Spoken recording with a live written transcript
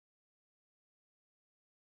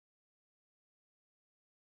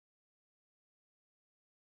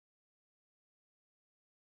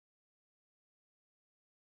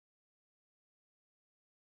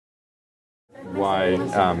why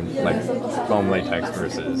like foam latex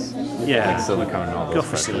versus like silicone and all those. Go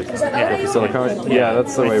for silicone. Yeah. Go for silicone? Yeah,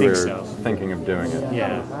 that's the way we were so. thinking of doing it.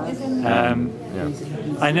 Yeah. Yeah.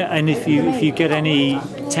 And if you get any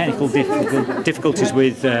technical difficulties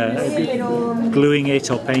with gluing it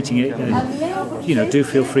or painting it, then do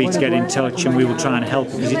feel free to get in touch, and we will try and help,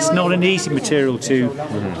 because it's not an easy material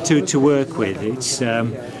to work with. It's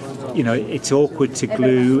it's awkward to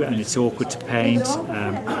glue and it's awkward to paint,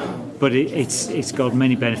 but it's got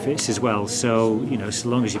many benefits as well. So so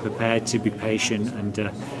long as you're prepared to be patient and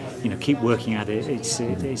keep working at it,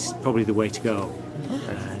 it's probably the way to go.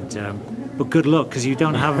 And but good luck, because you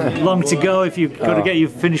don't have long to go if you've got to get your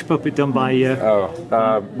finished puppet done by.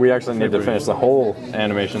 We actually need to finish the whole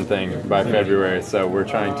animation thing by February, so we're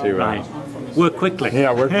trying to. Work quickly.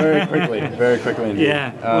 Yeah, work very quickly indeed.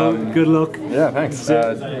 Yeah, well, good luck. Yeah, thanks.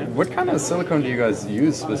 What kind of silicone do you guys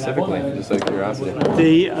use specifically, just out of curiosity?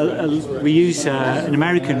 We use an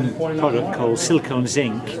American product called silicone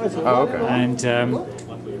zinc. Oh, okay. And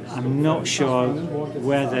I'm not sure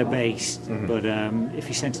where they're based, but if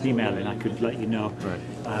you sent an email in, I could let you know. Right.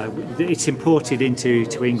 It's imported into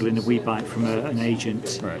England, and we buy it from an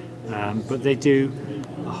agent. Right. But they do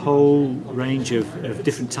a whole range of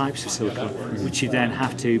different types of silicone, which you then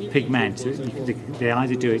have to pigment. They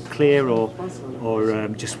either do it clear or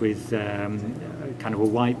just with kind of a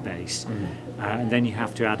white base, and then you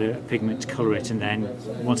have to add a pigment to colour it, and then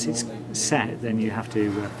once it's set, then you have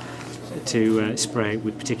to spray it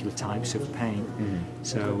with particular types of paint.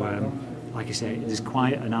 So like I say, there's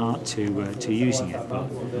quite an art to using it, but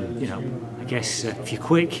I guess if you're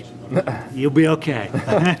quick, you'll be okay.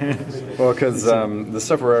 Well, because the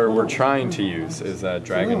stuff we're trying to use is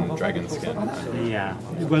dragon skin. Yeah.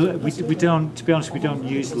 Well, we don't. To be honest, we don't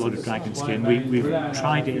use a lot of dragon skin. We've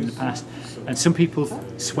tried it in the past, and some people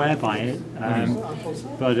swear by it.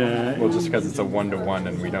 But well, just because it's a 1-to-1,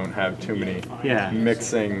 and we don't have too many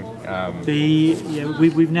mixing.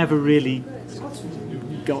 We've never really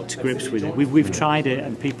got to grips with it. We've tried it,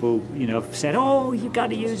 and people have said, "Oh, you've got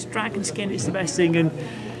to use dragon skin; it's the best thing."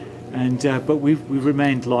 But we've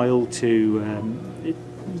remained loyal to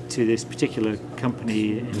this particular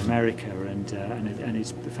company in America, and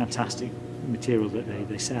it's a fantastic material that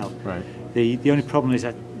they sell. Right. The only problem is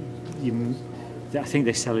that I think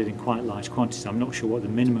they sell it in quite large quantities. I'm not sure what the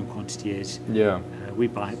minimum quantity is. Yeah. We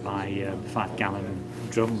buy it by 5-gallon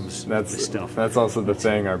drums. That's stuff. That's also the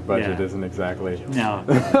thing. Our budget isn't exactly. No.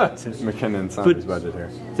 Mackinnon Saunders budget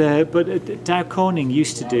here. But Dow Corning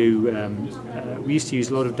used to do. We used to use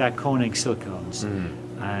a lot of Dow Corning silicones,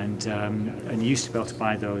 and you used to be able to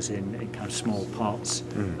buy those in kind of small pots.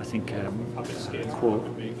 I think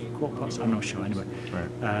quart pots. I'm not sure anyway.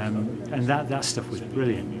 Right. And that stuff was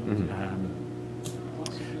brilliant.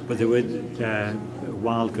 But there were a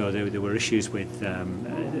while ago there were issues with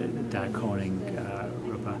Dow Corning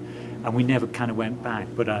rubber, and we never kind of went back.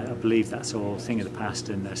 But I believe that's all a thing of the past,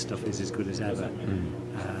 and their stuff is as good as ever.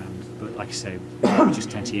 But like I say, we just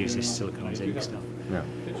tend to use this silicone zinc stuff.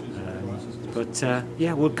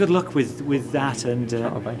 Yeah. Well, good luck with that, and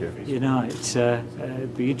thank you. It's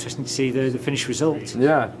be interesting to see the finished result.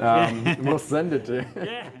 Yeah, we'll send it to you.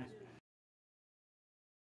 Yeah.